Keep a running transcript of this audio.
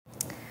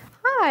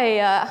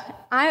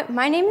Hi,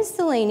 my name is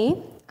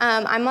Delaney.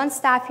 I'm on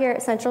staff here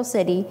at Central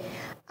City.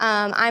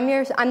 I'm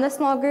the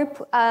small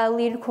group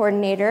lead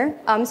coordinator.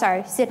 I'm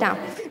sorry, sit down.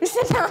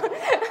 Sit down.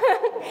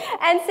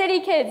 And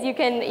City Kids, you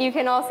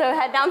can also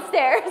head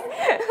downstairs.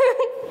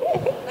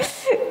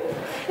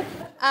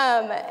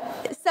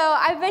 So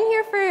I've been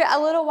here for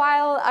a little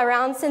while,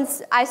 around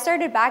since I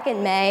started back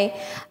in May.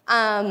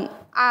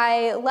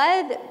 I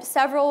led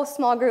several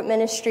small group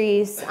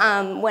ministries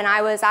when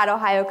I was at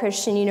Ohio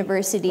Christian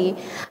University.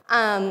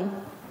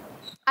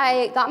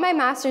 I got my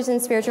master's in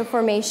spiritual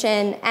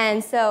formation,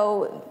 and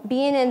so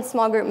being in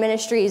small group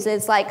ministries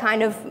is like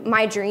kind of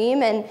my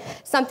dream and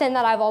something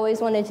that I've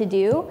always wanted to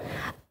do.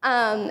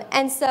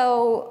 And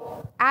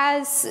so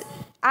as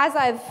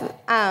I've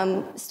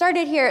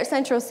started here at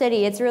Central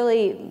City, it's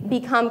really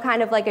become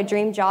kind of like a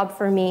dream job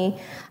for me.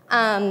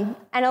 And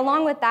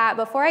along with that,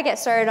 before I get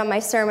started on my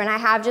sermon, I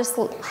have just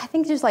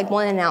like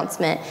one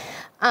announcement.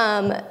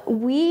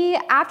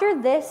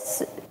 After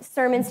this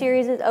sermon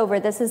series is over,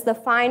 this is the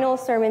final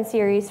sermon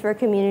series for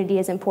Community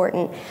is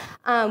Important.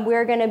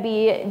 We're going to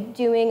be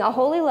doing a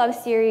Holy Love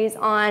series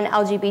on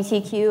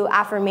LGBTQ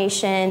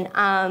affirmation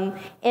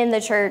in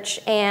the church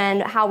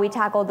and how we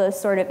tackle those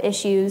sort of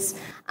issues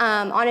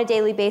on a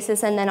daily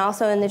basis, and then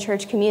also in the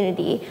church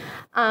community.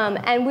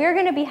 And we're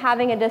going to be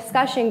having a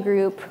discussion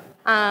group.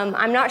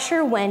 I'm not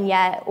sure when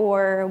yet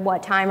or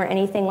what time or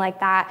anything like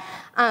that.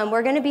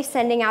 We're going to be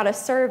sending out a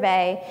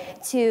survey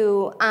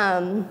to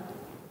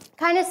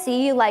kind of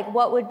see like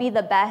what would be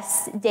the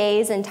best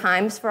days and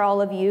times for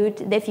all of you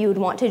if you would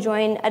want to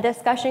join a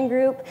discussion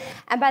group.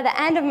 And by the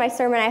end of my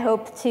sermon, I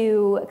hope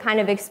to kind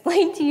of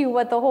explain to you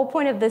what the whole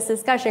point of this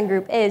discussion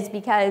group is,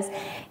 because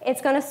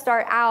it's going to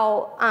start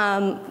out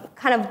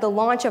kind of the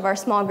launch of our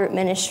small group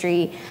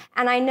ministry.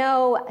 And I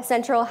know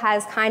Central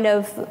has kind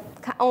of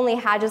only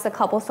had just a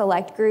couple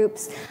select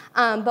groups,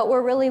 but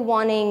we're really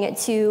wanting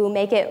to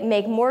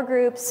make more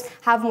groups,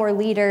 have more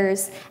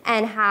leaders,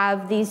 and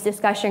have these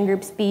discussion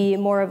groups be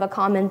more of a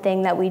common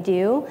thing that we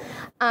do.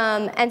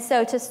 And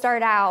so to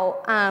start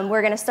out,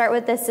 we're going to start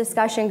with this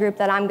discussion group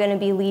that I'm going to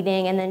be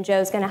leading, and then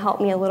Joe's going to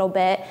help me a little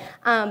bit,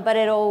 but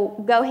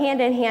it'll go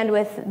hand in hand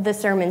with the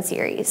sermon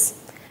series.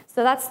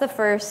 So that's the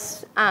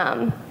first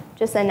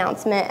just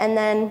announcement. And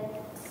then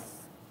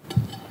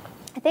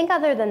I think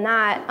other than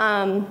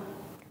that,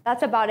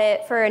 that's about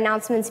it for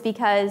announcements,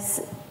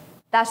 because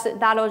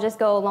that'll just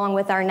go along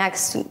with our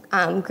next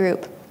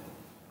group.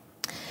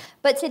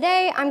 But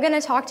today, I'm going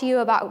to talk to you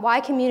about why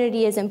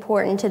community is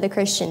important to the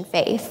Christian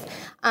faith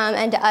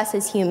and to us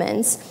as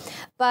humans.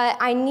 But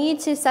I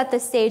need to set the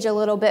stage a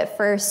little bit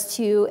first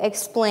to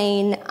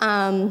explain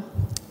a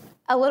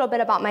little bit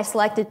about my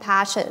selected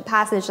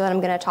passage that I'm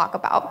going to talk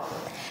about.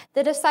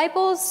 The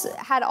disciples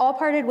had all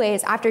parted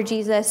ways after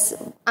Jesus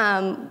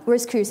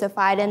was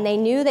crucified, and they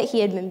knew that he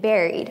had been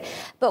buried.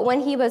 But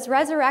when he was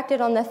resurrected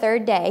on the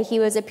third day, he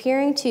was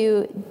appearing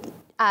to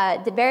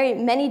the very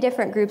many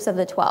different groups of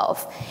the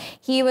 12.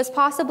 He was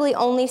possibly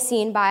only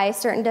seen by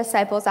certain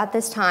disciples at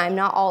this time,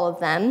 not all of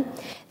them.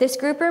 This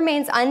group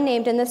remains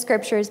unnamed in the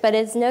scriptures, but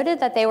it's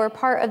noted that they were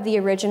part of the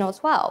original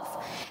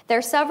 12. There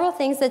are several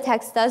things the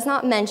text does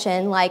not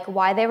mention, like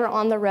why they were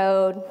on the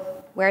road,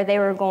 where they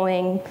were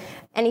going,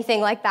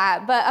 anything like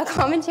that. But a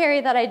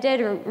commentary that I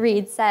did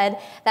read said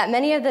that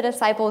many of the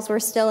disciples were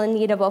still in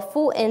need of a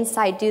full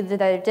insight due to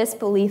their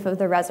disbelief of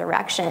the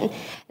resurrection.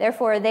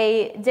 Therefore,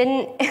 they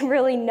didn't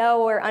really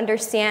know or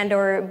understand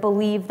or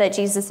believe that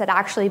Jesus had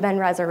actually been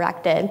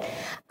resurrected.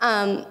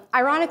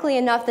 Ironically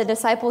enough, the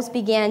disciples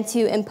began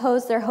to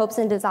impose their hopes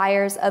and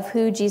desires of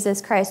who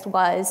Jesus Christ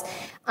was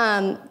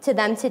to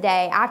them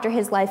today after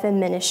his life and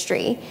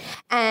ministry.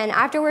 And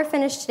after we're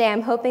finished today,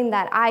 I'm hoping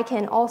that I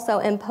can also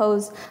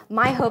impose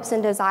my hopes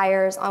and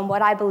desires on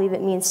what I believe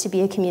it means to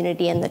be a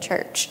community in the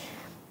church.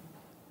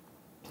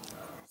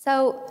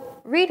 So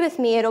read with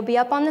me. It'll be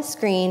up on the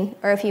screen,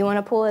 or if you want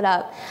to pull it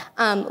up,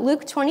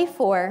 Luke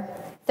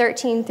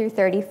 24:13 through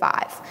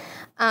 35.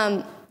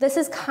 This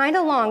is kind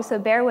of long, so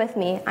bear with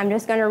me. I'm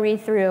just going to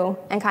read through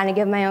and kind of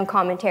give my own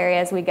commentary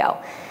as we go.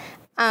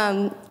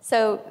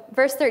 So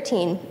verse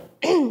 13.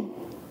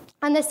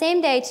 On the same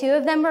day, two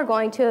of them were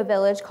going to a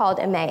village called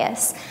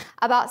Emmaus,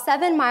 about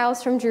 7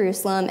 miles from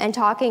Jerusalem, and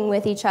talking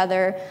with each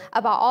other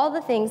about all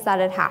the things that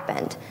had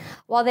happened.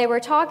 While they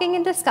were talking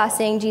and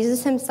discussing,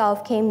 Jesus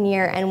himself came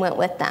near and went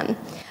with them.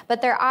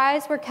 But their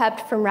eyes were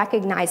kept from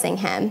recognizing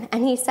him,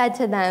 and he said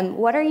to them,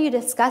 "What are you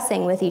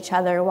discussing with each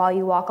other while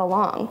you walk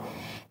along?"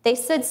 They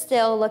stood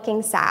still,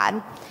 looking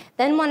sad.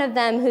 Then one of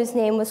them, whose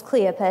name was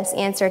Cleopas,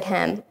 answered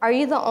him, "Are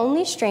you the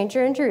only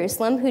stranger in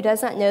Jerusalem who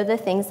does not know the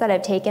things that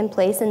have taken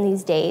place in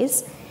these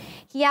days?"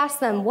 He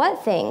asked them,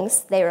 "What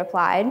things?" They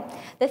replied,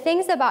 "The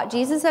things about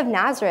Jesus of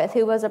Nazareth,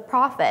 who was a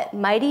prophet,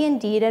 mighty in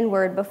deed and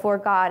word before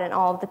God and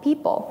all of the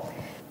people.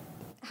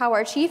 How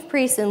our chief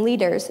priests and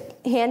leaders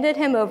handed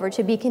him over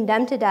to be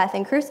condemned to death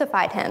and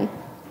crucified him.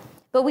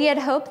 But we had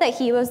hoped that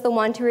he was the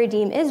one to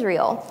redeem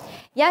Israel.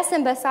 Yes,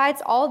 and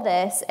besides all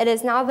this, it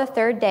is now the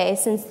third day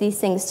since these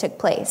things took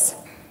place."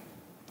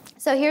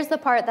 So here's the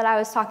part that I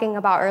was talking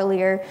about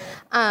earlier,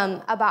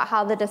 about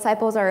how the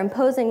disciples are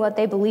imposing what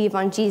they believe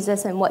on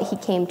Jesus and what he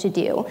came to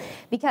do.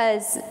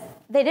 Because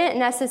they didn't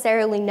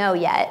necessarily know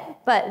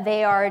yet, but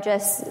they are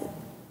just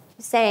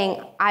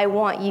saying, I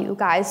want you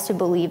guys to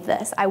believe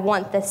this. I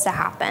want this to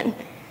happen.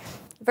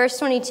 Verse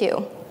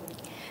 22.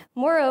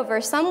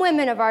 Moreover, some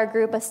women of our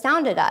group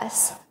astounded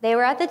us. They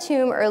were at the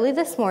tomb early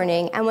this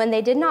morning, and when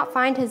they did not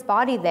find his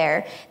body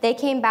there, they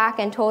came back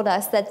and told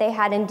us that they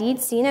had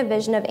indeed seen a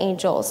vision of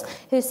angels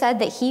who said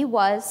that he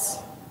was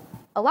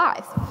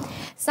alive.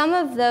 Some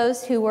of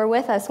those who were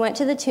with us went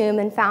to the tomb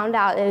and found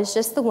out it was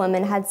just the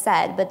woman had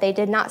said, but they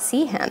did not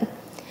see him.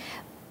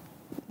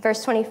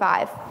 Verse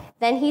 25.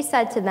 Then he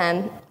said to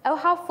them, "Oh,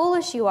 how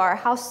foolish you are,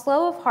 how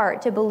slow of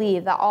heart to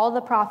believe that all the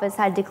prophets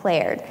had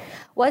declared.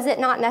 Was it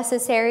not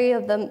necessary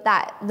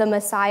that the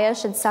Messiah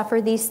should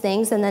suffer these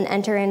things and then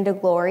enter into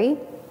glory?"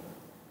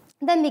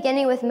 Then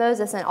beginning with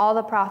Moses and all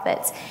the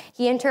prophets,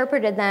 he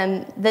interpreted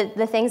them,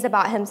 the things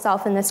about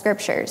himself in the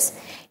scriptures.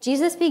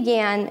 Jesus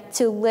began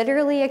to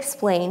literally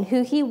explain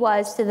who he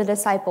was to the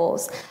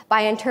disciples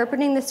by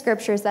interpreting the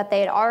scriptures that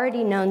they had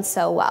already known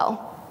so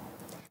well.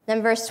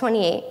 Then verse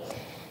 28.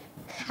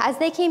 As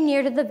they came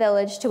near to the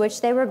village to which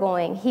they were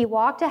going, he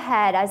walked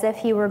ahead as if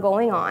he were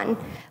going on.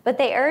 But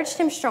they urged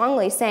him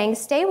strongly, saying,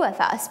 "Stay with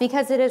us,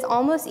 because it is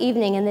almost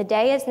evening, and the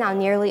day is now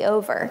nearly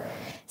over."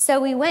 So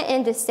we went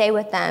in to stay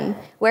with them,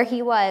 where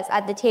he was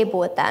at the table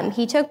with them.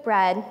 He took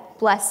bread,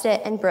 blessed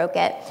it, and broke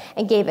it,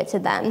 and gave it to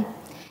them.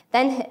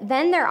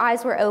 Then their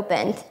eyes were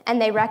opened,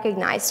 and they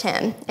recognized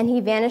him, and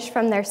he vanished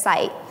from their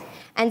sight,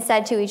 and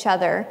said to each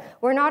other,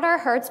 "Were not our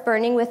hearts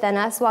burning within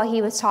us while he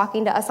was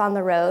talking to us on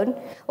the road,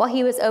 while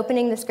he was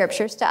opening the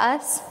scriptures to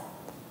us?"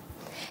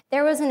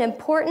 There was an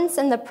importance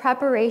in the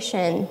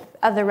preparation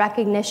of the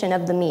recognition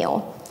of the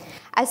meal.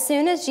 As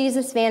soon as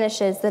Jesus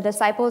vanishes, the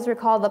disciples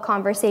recall the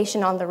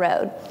conversation on the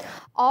road.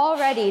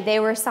 Already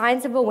there were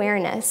signs of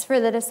awareness.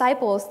 For the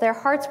disciples, their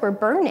hearts were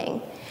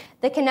burning.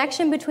 The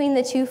connection between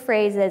the two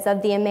phrases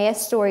of the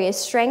Emmaus story is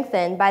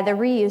strengthened by the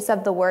reuse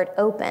of the word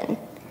open.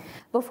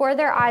 Before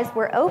their eyes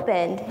were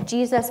opened,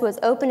 Jesus was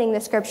opening the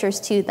scriptures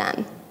to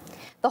them.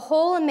 The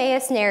whole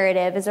Emmaus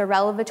narrative is a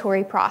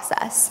revelatory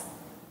process.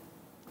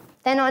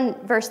 Then on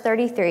verse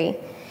 33,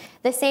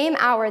 the same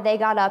hour they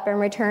got up and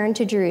returned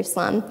to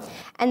Jerusalem,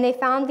 and they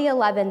found the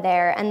 11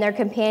 there and their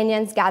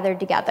companions gathered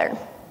together.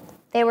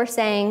 They were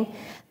saying,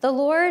 "The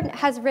Lord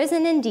has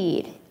risen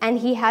indeed, and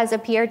he has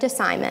appeared to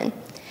Simon."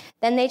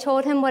 Then they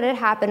told him what had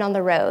happened on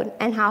the road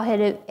and how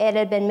it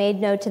had been made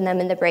known to them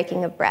in the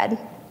breaking of bread.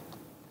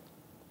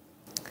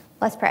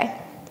 Let's pray.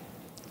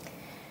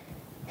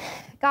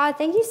 God,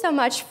 thank you so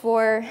much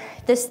for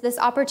this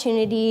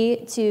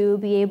opportunity to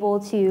be able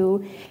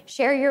to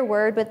share your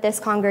word with this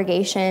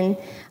congregation,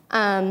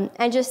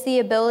 and just the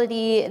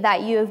ability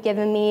that you have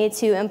given me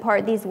to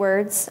impart these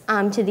words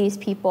to these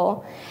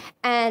people.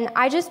 And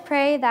I just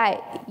pray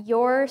that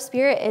your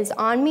spirit is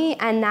on me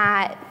and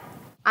that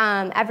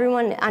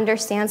everyone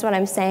understands what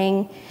I'm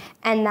saying,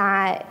 and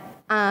that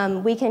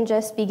we can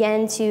just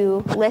begin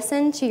to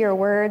listen to your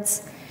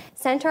words,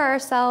 center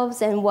ourselves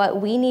in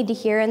what we need to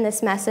hear in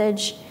this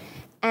message,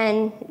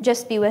 and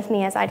just be with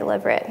me as I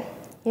deliver it.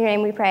 In your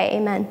name we pray,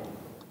 amen.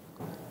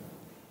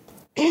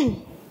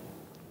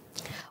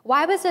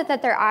 Why was it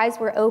that their eyes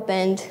were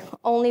opened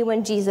only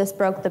when Jesus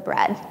broke the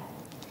bread?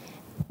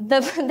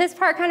 This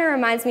part kind of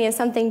reminds me of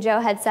something Joe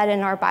had said in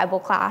our Bible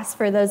class,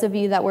 for those of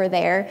you that were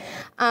there.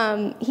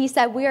 He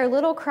said, "We are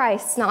little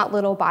Christs, not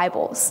little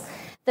Bibles."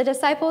 The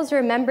disciples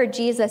remembered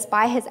Jesus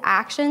by his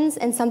actions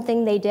and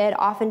something they did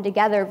often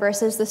together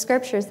versus the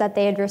scriptures that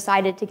they had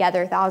recited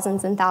together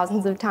thousands and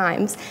thousands of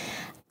times.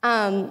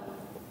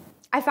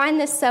 I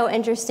find this so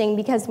interesting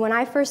because when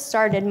I first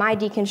started my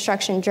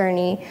deconstruction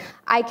journey,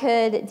 I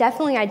could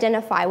definitely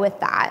identify with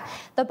that.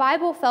 The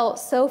Bible felt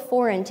so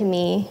foreign to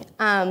me,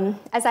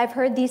 as I've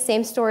heard these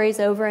same stories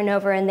over and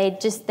over, and they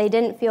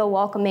didn't feel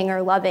welcoming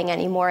or loving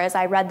anymore as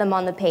I read them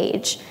on the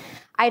page.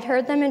 I'd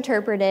heard them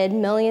interpreted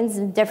millions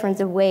of different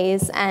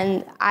ways,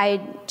 and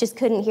I just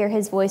couldn't hear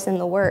his voice in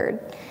the word.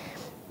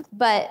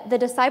 But the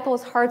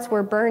disciples' hearts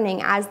were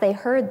burning as they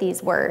heard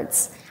these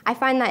words. I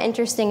find that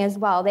interesting as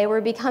well. They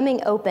were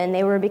becoming open,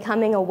 they were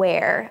becoming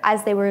aware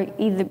as they were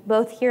either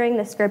both hearing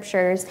the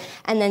scriptures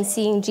and then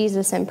seeing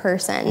Jesus in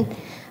person.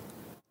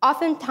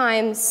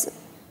 Oftentimes,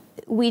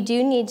 we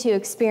do need to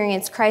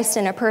experience Christ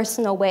in a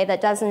personal way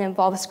that doesn't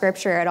involve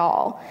scripture at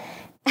all.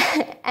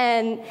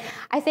 And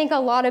I think a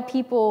lot of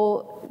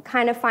people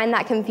kind of find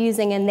that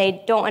confusing, and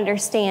they don't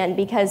understand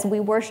because we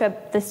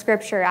worship the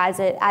scripture as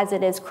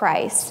it is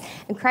Christ,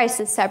 and Christ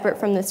is separate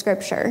from the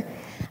scripture.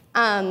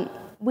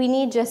 We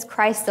need just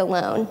Christ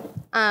alone.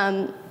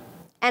 And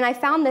I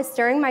found this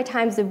during my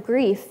times of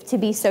grief to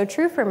be so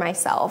true for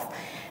myself.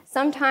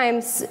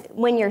 Sometimes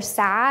when you're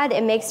sad,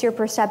 it makes your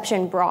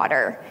perception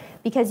broader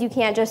because you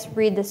can't just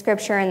read the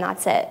scripture and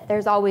that's it.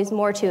 There's always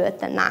more to it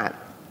than that.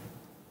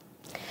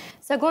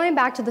 So going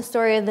back to the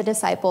story of the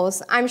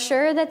disciples, I'm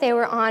sure that they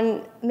were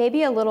on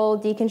maybe a little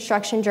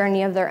deconstruction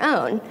journey of their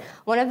own.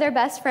 One of their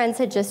best friends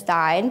had just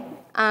died.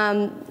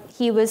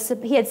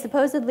 He had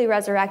supposedly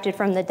resurrected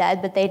from the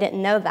dead, but they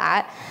didn't know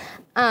that.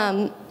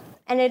 And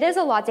it is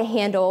a lot to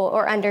handle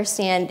or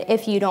understand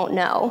if you don't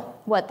know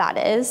what that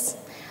is.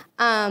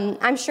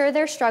 I'm sure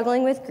they're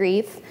struggling with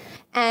grief,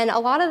 and a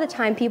lot of the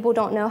time people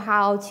don't know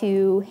how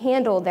to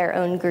handle their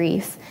own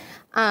grief.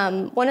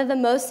 One of the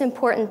most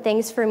important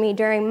things for me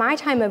during my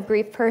time of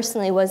grief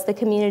personally was the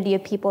community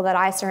of people that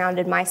I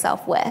surrounded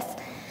myself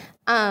with.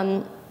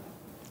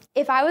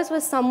 If I was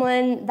with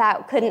someone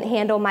that couldn't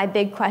handle my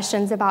big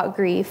questions about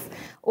grief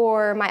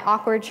or my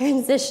awkward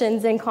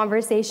transitions in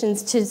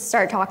conversations to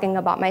start talking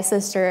about my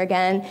sister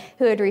again,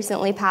 who had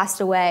recently passed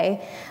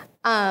away,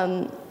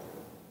 that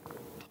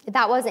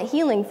wasn't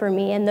healing for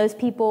me, and those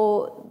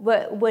people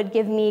would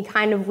give me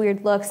kind of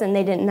weird looks, and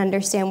they didn't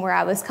understand where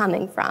I was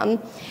coming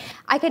from.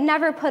 I could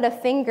never put a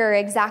finger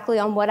exactly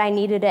on what I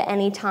needed at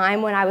any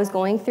time when I was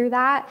going through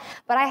that,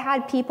 but I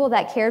had people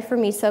that cared for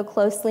me so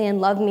closely and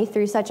loved me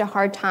through such a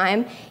hard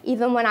time,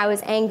 even when I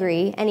was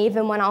angry and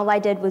even when all I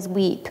did was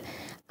weep.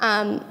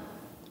 I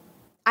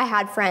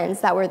had friends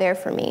that were there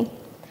for me.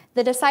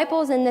 The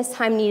disciples in this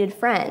time needed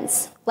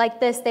friends. Like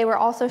this, they were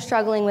also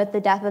struggling with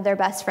the death of their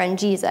best friend,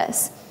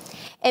 Jesus.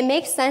 It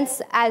makes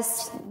sense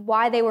as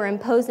why they were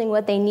imposing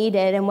what they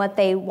needed and what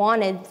they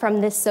wanted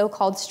from this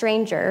so-called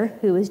stranger,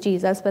 who was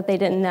Jesus, but they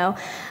didn't know.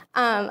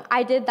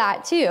 I did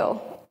that too.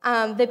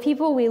 The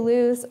people we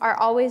lose are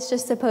always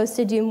just supposed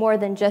to do more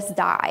than just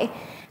die.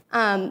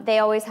 They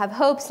always have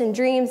hopes and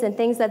dreams and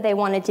things that they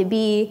wanted to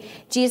be.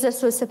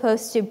 Jesus was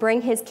supposed to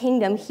bring his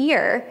kingdom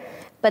here,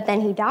 but then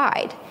he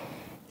died.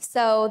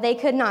 So they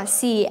could not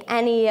see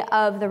any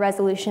of the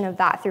resolution of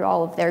that through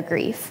all of their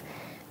grief.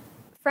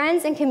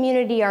 Friends and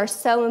community are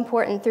so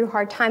important through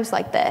hard times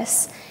like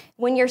this.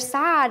 When you're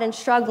sad and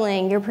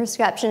struggling, your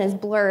perception is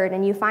blurred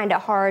and you find it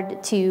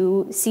hard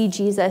to see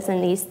Jesus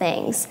in these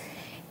things.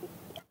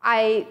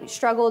 I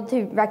struggled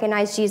to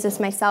recognize Jesus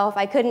myself.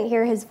 I couldn't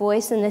hear his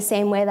voice in the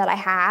same way that I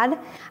had.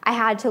 I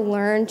had to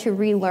learn to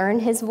relearn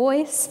his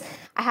voice.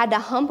 I had to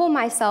humble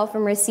myself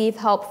and receive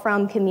help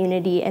from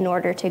community in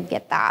order to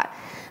get that.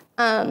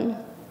 And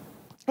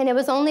it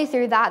was only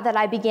through that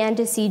I began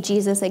to see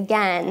Jesus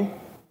again.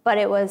 But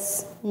it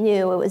was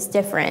new, it was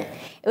different.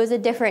 It was a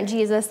different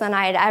Jesus than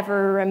I had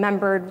ever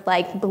remembered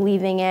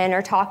believing in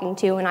or talking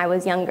to when I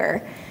was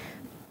younger.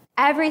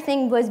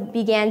 Everything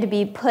began to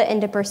be put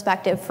into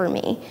perspective for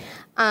me.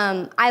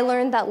 I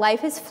learned that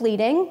life is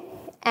fleeting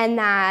and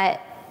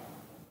that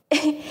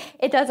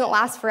it doesn't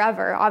last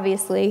forever,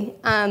 obviously.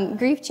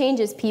 Grief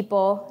changes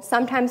people,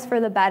 sometimes for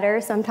the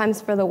better,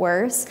 sometimes for the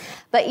worse.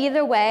 But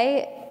either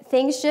way,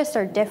 things just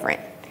are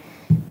different.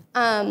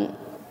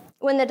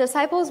 When the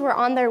disciples were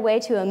on their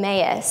way to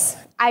Emmaus,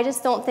 I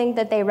just don't think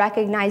that they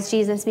recognized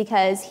Jesus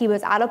because he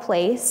was out of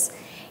place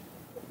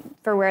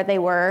for where they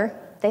were.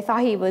 They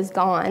thought he was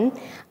gone.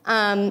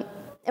 And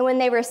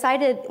when he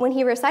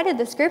recited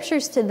the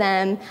scriptures to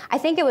them, I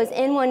think it was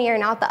in one ear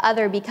and out the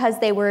other because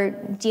they were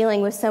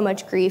dealing with so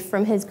much grief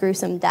from his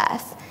gruesome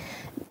death.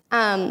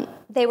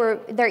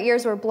 Their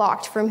ears were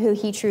blocked from who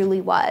he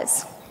truly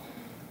was.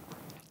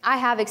 I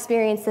have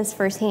experienced this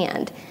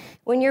firsthand.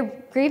 When you're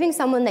grieving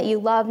someone that you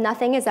love,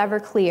 nothing is ever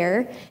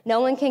clear.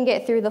 No one can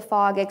get through the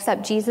fog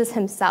except Jesus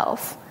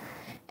himself.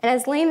 And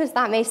as lame as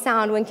that may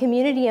sound, when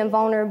community and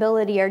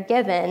vulnerability are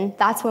given,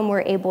 that's when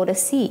we're able to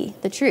see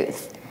the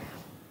truth.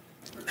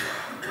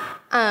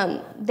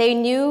 They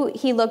knew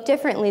he looked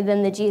differently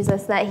than the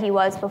Jesus that he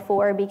was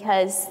before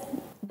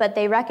but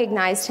they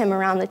recognized him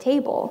around the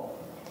table.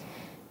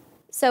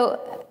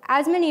 So,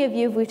 as many of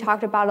you we've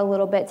talked about a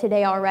little bit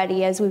today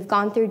already as we've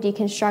gone through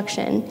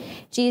deconstruction,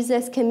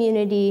 Jesus,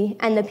 community,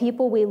 and the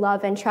people we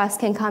love and trust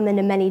can come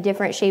into many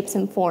different shapes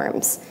and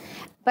forms.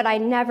 But I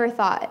never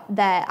thought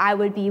that I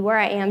would be where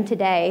I am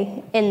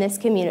today in this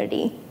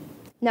community.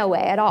 No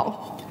way at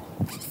all.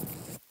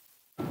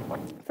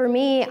 For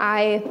me,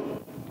 I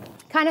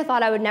kind of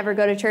thought I would never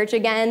go to church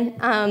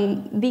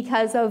again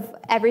because of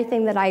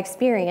everything that I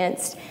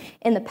experienced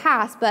in the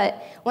past. But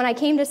when I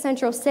came to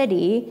Central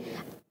City,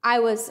 I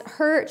was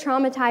hurt,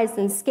 traumatized,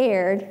 and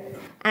scared,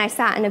 and I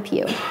sat in a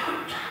pew,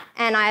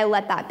 and I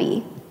let that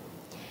be.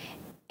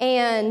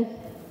 And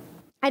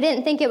I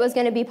didn't think it was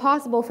going to be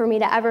possible for me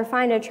to ever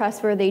find a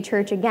trustworthy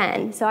church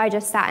again, so I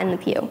just sat in the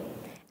pew,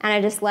 and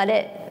I just let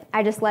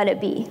it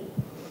be.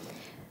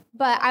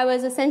 But I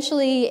was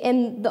essentially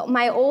in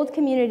my old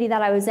community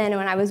that I was in, and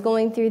when I was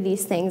going through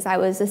these things, I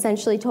was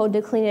essentially told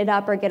to clean it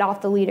up or get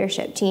off the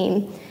leadership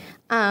team.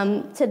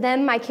 To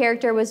them, my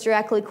character was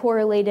directly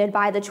correlated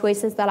by the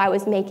choices that I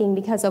was making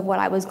because of what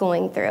I was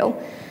going through.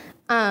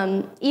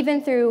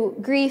 Even through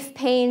grief,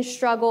 pain,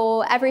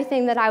 struggle,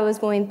 everything that I was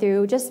going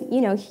through, just,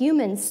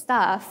 human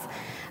stuff,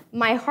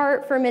 my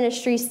heart for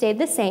ministry stayed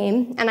the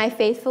same, and I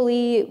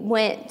faithfully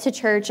went to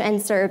church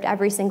and served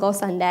every single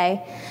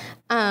Sunday.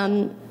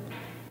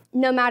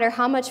 No matter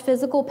how much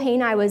physical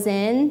pain I was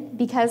in,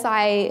 because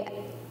I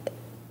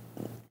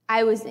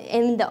was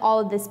in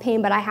all of this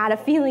pain, but I had a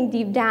feeling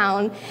deep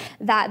down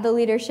that the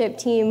leadership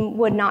team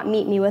would not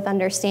meet me with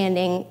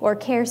understanding or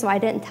care, so I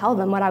didn't tell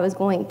them what I was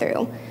going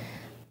through.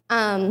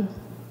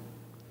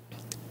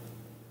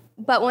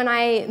 But when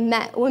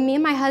me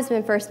and my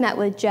husband first met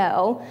with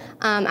Joe,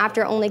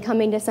 after only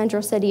coming to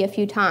Central City a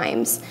few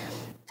times,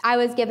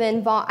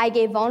 I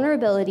gave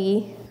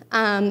vulnerability,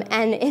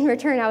 and in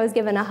return I was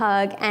given a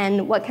hug,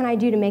 and what can I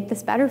do to make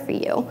this better for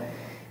you?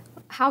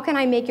 How can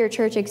I make your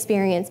church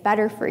experience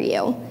better for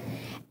you?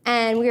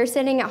 And we were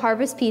sitting at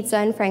Harvest Pizza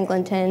in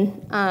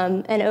Franklinton,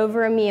 and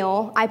over a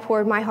meal, I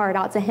poured my heart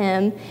out to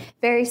him,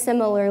 very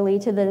similarly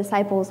to the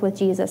disciples with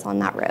Jesus on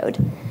that road.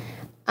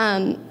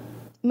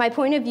 My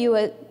point of view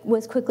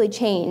was quickly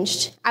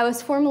changed. I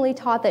was formerly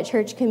taught that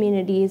church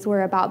communities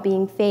were about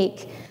being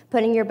fake,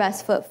 putting your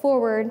best foot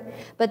forward,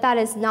 but that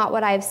is not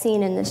what I have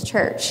seen in this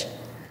church.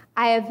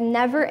 I have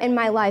never in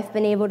my life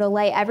been able to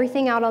lay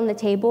everything out on the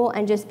table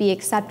and just be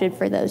accepted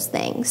for those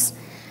things.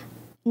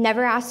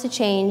 Never asked to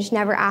change,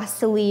 never asked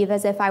to leave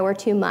as if I were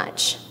too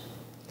much.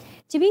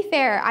 To be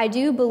fair, I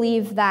do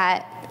believe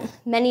that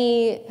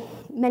many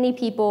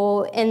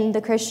people in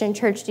the Christian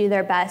church do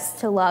their best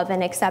to love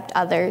and accept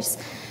others.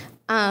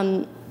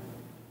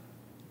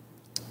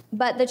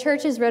 But the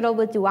church is riddled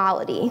with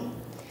duality.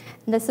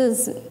 This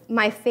is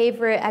my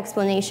favorite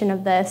explanation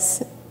of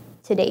this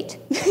to date.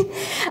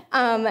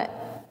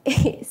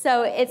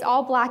 So it's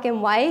all black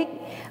and white,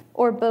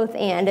 or both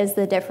and is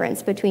the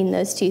difference between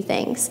those two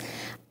things.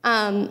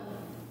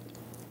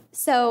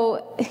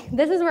 So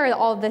this is where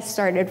all of this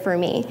started for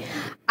me.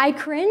 I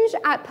cringe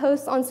at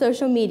posts on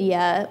social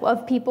media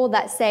of people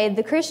that say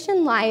the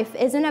Christian life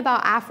isn't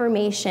about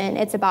affirmation,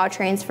 it's about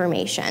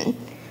transformation.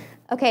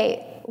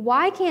 Okay,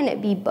 why can't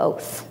it be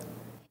both?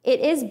 It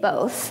is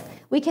both.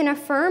 We can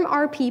affirm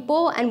our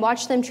people and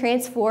watch them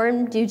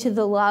transform due to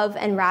the love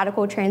and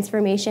radical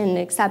transformation and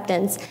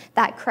acceptance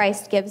that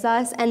Christ gives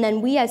us, and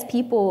then we as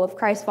people of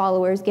Christ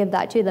followers give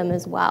that to them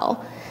as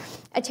well.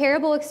 A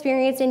terrible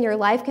experience in your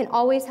life can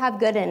always have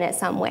good in it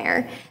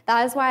somewhere.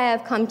 That is why I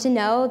have come to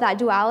know that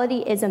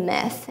duality is a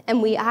myth,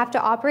 and we have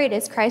to operate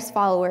as Christ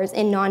followers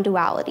in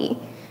non-duality.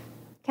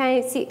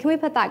 Can we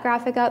put that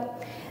graphic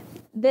up?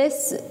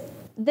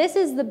 This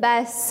is the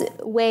best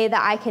way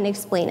that I can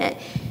explain it.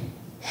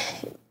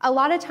 A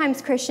lot of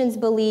times Christians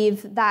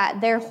believe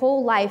that their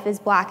whole life is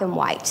black and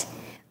white,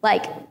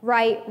 like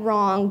right,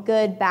 wrong,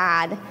 good,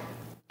 bad,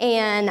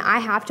 and I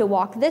have to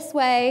walk this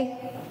way,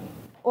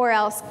 or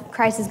else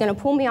Christ is going to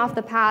pull me off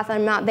the path and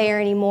I'm not there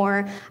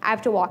anymore. I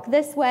have to walk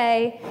this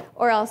way,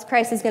 or else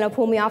Christ is going to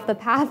pull me off the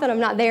path and I'm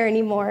not there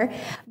anymore.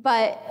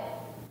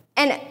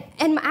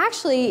 And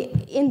actually,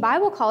 in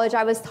Bible college,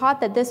 I was taught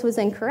that this was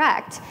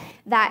incorrect,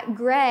 that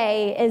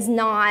gray is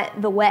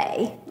not the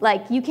way.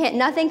 Like,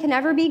 nothing can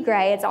ever be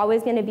gray. It's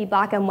always going to be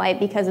black and white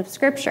because of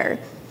Scripture.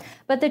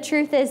 But the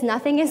truth is,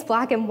 nothing is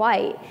black and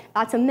white.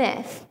 That's a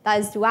myth. That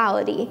is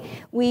duality.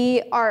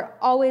 We are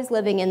always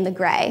living in the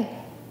gray.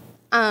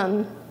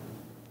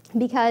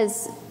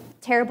 Because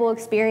terrible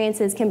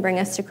experiences can bring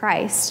us to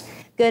Christ.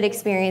 Good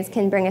experience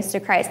can bring us to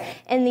Christ.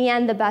 In the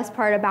end, the best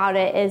part about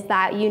it is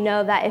that you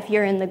know that if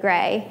you're in the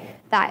gray,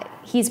 that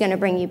he's going to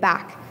bring you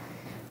back.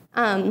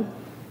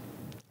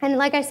 And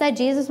like I said,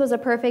 Jesus was a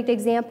perfect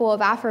example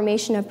of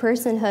affirmation of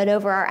personhood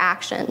over our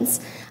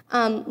actions.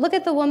 Look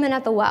at the woman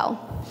at the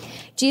well.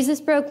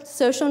 Jesus broke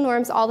social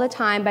norms all the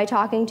time by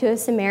talking to a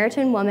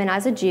Samaritan woman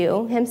as a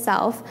Jew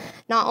himself.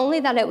 Not only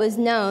that it was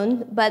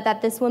known, but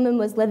that this woman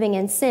was living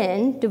in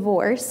sin,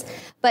 divorce,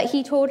 but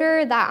he told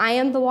her that I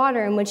am the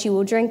water in which you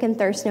will drink and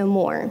thirst no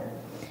more.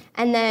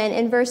 And then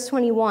in verse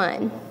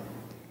 21,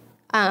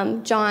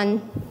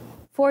 John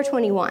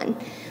 4:21,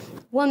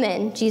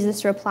 "Woman,"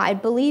 Jesus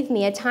replied, "believe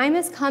me, a time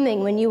is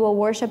coming when you will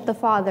worship the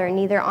Father,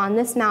 neither on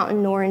this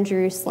mountain nor in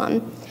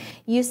Jerusalem.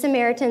 You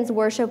Samaritans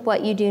worship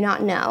what you do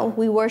not know.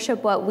 We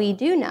worship what we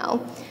do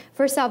know.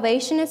 For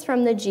salvation is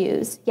from the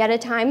Jews. Yet a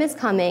time is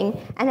coming,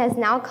 and has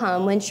now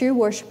come, when true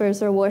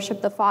worshipers will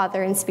worship the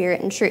Father in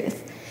spirit and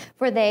truth.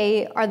 For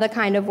they are the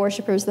kind of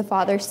worshipers the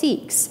Father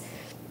seeks."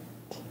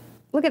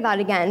 Look at that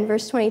again,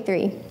 verse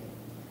 23.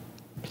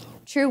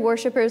 True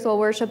worshipers will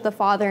worship the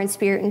Father in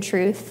spirit and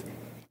truth,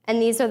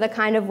 and these are the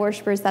kind of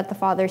worshipers that the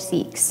Father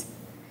seeks.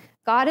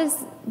 God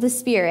is the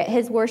Spirit.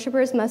 His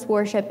worshipers must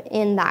worship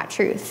in that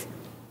truth.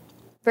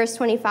 Verse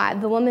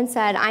 25, the woman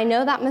said, "I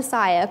know that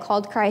Messiah,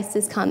 called Christ,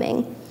 is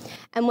coming.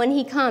 And when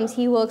he comes,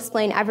 he will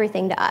explain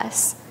everything to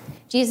us."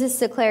 Jesus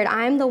declared,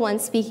 "I am the one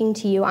speaking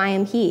to you. I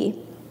am he."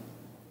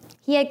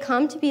 He had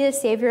come to be the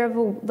Savior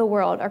of the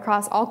world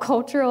across all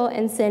cultural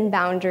and sin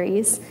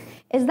boundaries.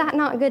 Is that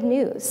not good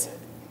news?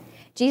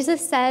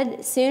 Jesus said,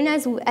 as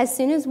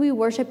soon as we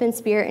worship in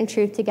spirit and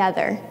truth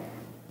together.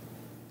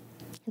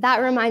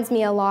 That reminds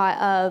me a lot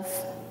of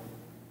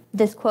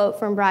this quote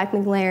from Brad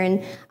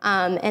McLaren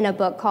in a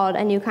book called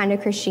A New Kind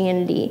of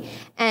Christianity.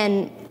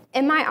 And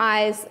in my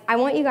eyes, I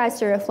want you guys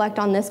to reflect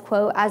on this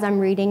quote as I'm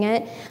reading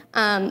it,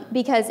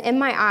 because in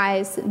my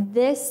eyes,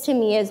 this to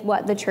me is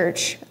what the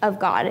church of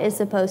God is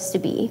supposed to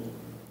be.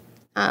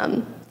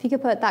 If you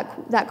could put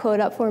that quote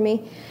up for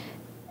me.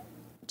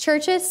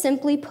 Churches,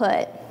 simply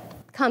put,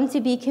 come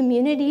to be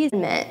communities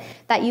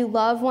that you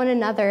love one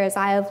another as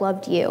I have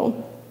loved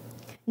you.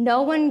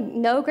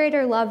 No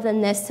greater love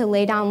than this, to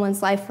lay down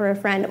one's life for a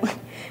friend.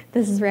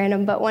 This is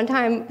random, but one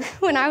time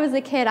when I was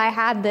a kid, I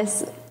had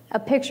a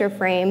picture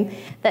frame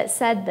that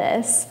said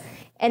this,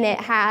 and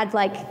it had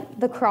like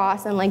the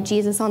cross and like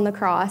Jesus on the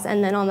cross,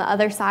 and then on the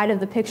other side of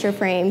the picture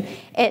frame,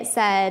 it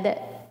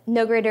said,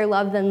 no greater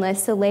love than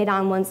this, to lay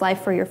down one's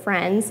life for your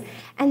friends.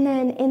 And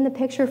then in the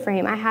picture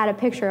frame, I had a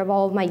picture of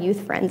all of my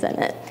youth friends in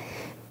it.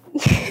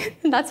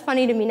 That's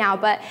funny to me now,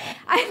 but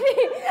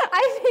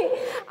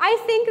I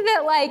think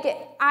that like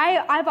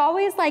I've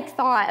always like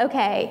thought,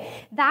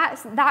 okay,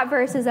 that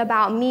verse is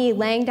about me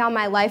laying down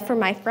my life for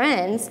my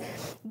friends,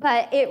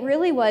 but it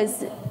really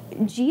was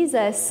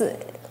Jesus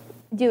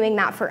doing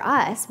that for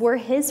us. We're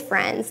his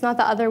friends, not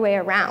the other way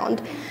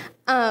around.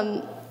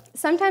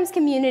 Sometimes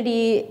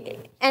community,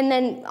 and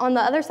then on the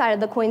other side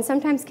of the coin,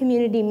 sometimes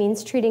community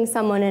means treating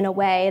someone in a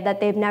way that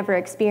they've never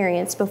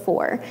experienced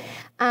before.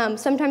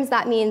 Sometimes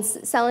that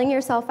means selling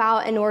yourself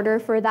out in order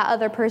for that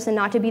other person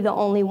not to be the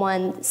only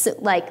one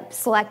like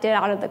selected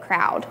out of the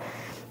crowd.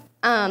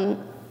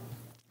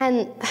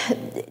 And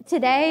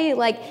today,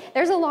 like,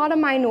 there's a lot of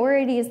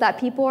minorities that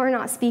people are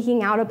not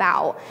speaking out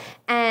about.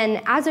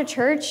 And as a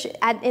church,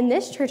 in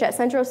this church at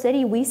Central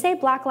City, we say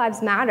Black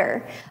Lives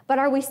Matter, but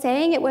are we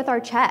saying it with our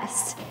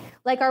chest?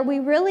 Like, are we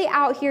really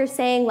out here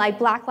saying, like,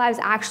 Black lives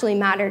actually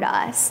matter to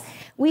us?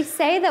 We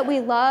say that we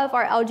love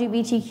our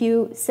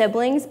LGBTQ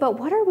siblings, but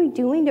what are we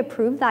doing to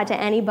prove that to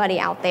anybody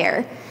out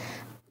there?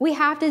 We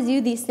have to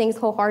do these things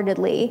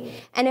wholeheartedly.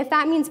 And if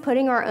that means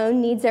putting our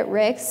own needs at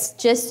risk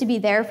just to be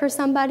there for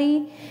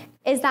somebody,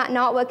 is that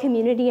not what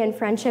community and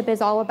friendship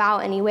is all about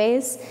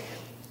anyways?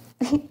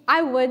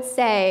 I would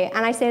say,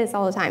 and I say this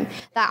all the time,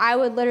 that I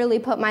would literally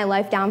put my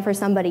life down for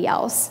somebody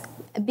else,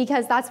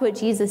 because that's what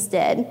Jesus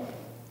did.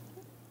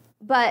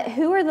 But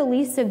who are the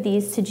least of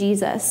these to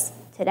Jesus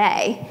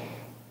today?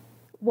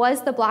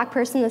 Was the Black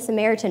person the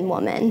Samaritan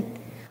woman?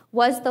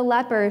 Was the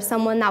leper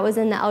someone that was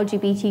in the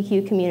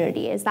LGBTQ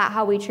community? Is that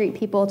how we treat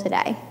people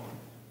today?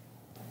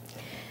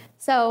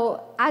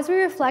 So as we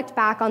reflect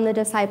back on the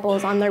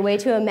disciples on their way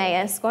to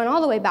Emmaus, going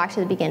all the way back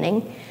to the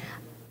beginning,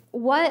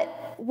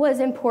 what was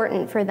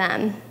important for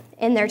them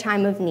in their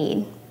time of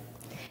need?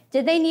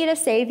 Did they need a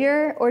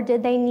savior, or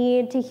did they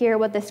need to hear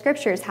what the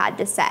scriptures had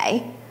to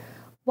say?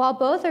 While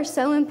both are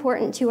so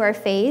important to our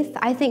faith,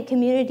 I think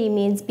community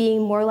means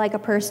being more like a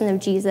person of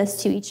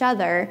Jesus to each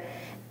other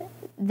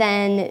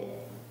than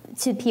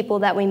to people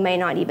that we may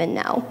not even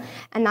know.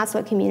 And that's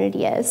what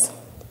community is.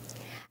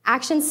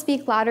 Actions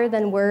speak louder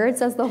than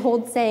words, as the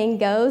old saying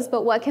goes,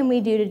 but what can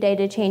we do today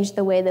to change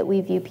the way that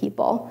we view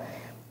people?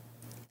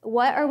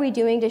 What are we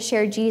doing to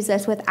share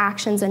Jesus with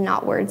actions and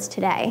not words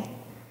today?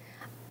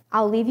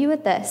 I'll leave you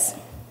with this,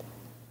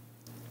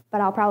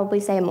 but I'll probably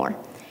say more.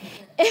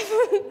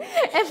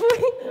 This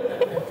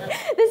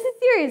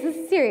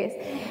is serious.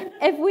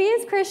 If we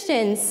as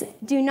Christians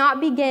do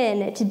not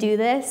begin to do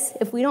this,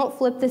 if we don't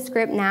flip the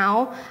script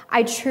now,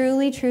 I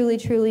truly, truly,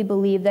 truly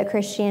believe that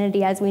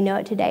Christianity as we know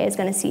it today is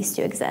going to cease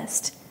to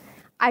exist.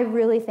 I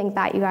really think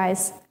that, you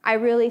guys. I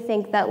really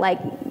think that, like,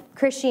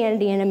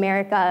 Christianity in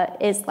America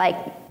is, like,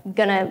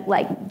 gonna,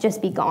 like,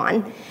 just be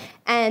gone.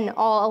 And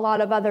a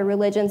lot of other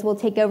religions will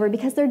take over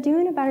because they're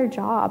doing a better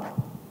job.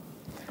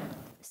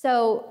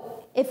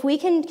 So if we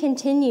can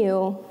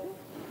continue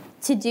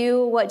to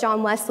do what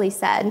John Wesley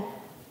said,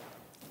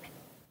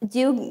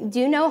 do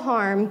no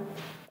harm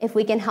if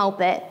we can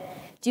help it,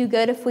 do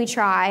good if we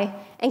try,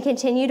 and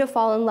continue to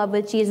fall in love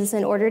with Jesus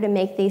in order to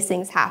make these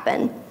things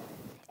happen.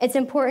 It's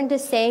important to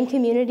stay in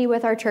community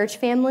with our church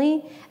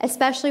family,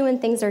 especially when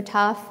things are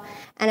tough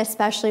and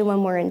especially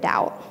when we're in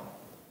doubt.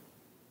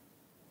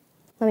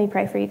 Let me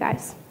pray for you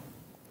guys.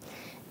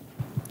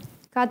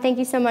 God, thank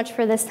you so much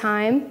for this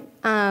time.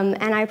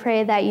 And I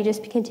pray that you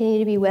just continue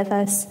to be with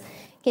us.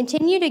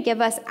 Continue to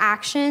give us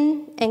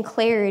action and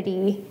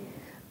clarity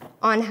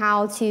on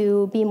how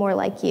to be more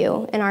like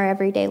you in our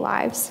everyday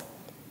lives.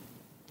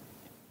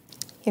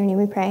 In your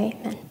name we pray,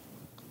 amen.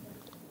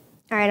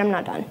 All right, I'm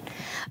not done.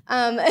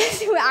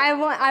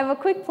 I have a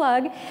quick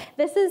plug.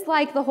 This is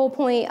like the whole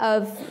point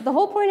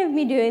of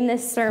me doing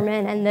this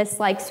sermon and this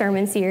like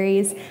sermon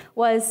series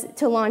was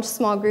to launch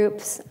small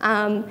groups.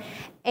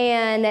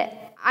 And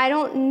I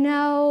don't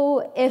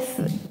know if,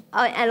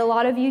 and a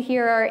lot of you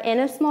here are in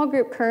a small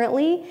group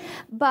currently,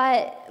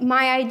 but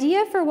my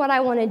idea for what I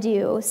want to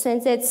do,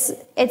 since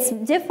it's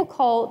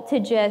difficult to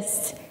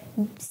just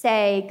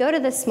say, go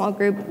to this small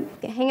group,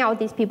 hang out with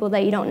these people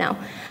that you don't know.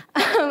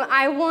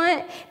 I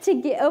want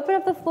to open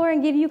up the floor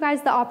and give you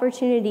guys the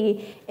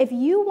opportunity. If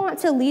you want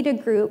to lead a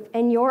group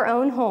in your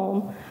own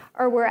home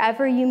or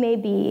wherever you may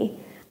be,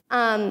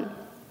 I'm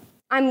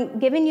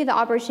giving you the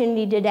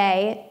opportunity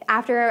today,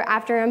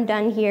 after I'm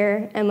done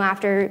here and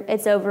after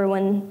it's over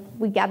when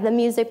we get the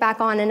music back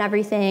on and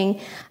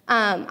everything.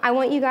 I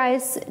want you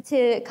guys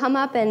to come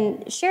up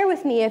and share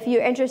with me if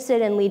you're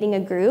interested in leading a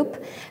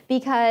group,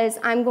 because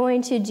I'm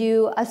going to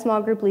do a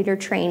small group leader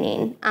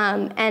training.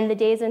 And the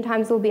days and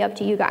times will be up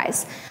to you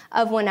guys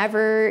of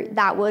whenever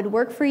that would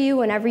work for you,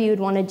 whenever you'd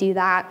want to do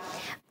that.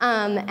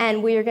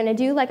 And we're going to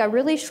do like a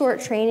really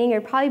short training.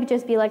 It'll probably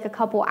just be like a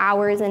couple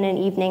hours in an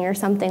evening or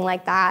something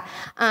like that.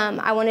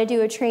 I want to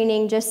do a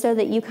training just so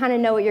that you kind of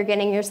know what you're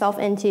getting yourself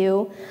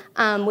into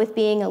with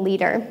being a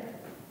leader.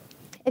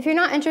 If you're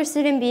not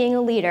interested in being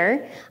a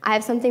leader, I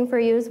have something for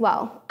you as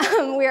well.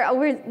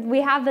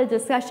 We have the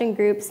discussion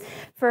groups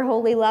for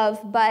Holy Love,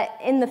 but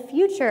in the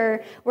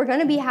future, we're going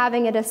to be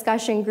having a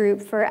discussion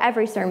group for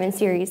every sermon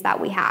series that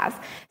we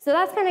have. So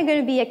that's kind of going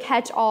to be a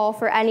catch-all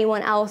for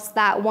anyone else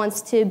that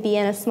wants to be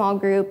in a small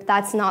group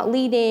that's not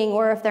leading,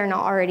 or if they're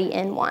not already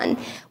in one.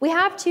 We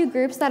have 2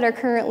 groups that are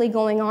currently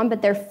going on,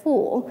 but they're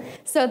full.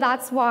 So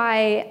that's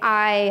why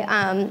I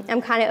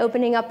am kind of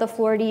opening up the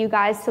floor to you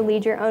guys to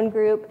lead your own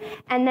group.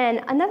 And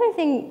then another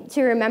thing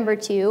to remember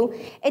too,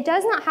 it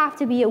does not have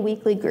to be a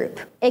weekly group.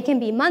 It can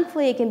be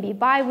monthly, it can be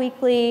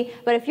bi-weekly,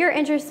 but if you're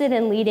interested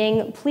in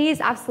leading,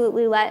 please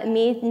absolutely let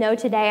me know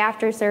today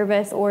after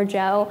service, or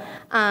Joe,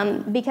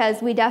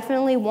 because we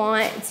definitely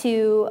want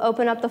to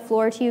open up the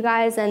floor to you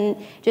guys and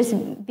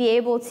just be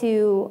able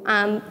to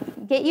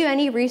get you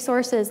any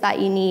resources that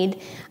you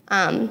need.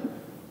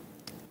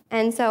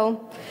 And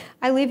so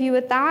I leave you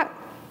with that.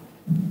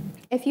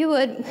 If you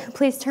would,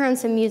 please turn on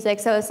some music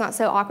so it's not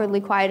so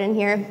awkwardly quiet in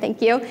here.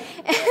 Thank you.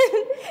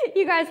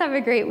 You guys have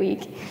a great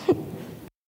week.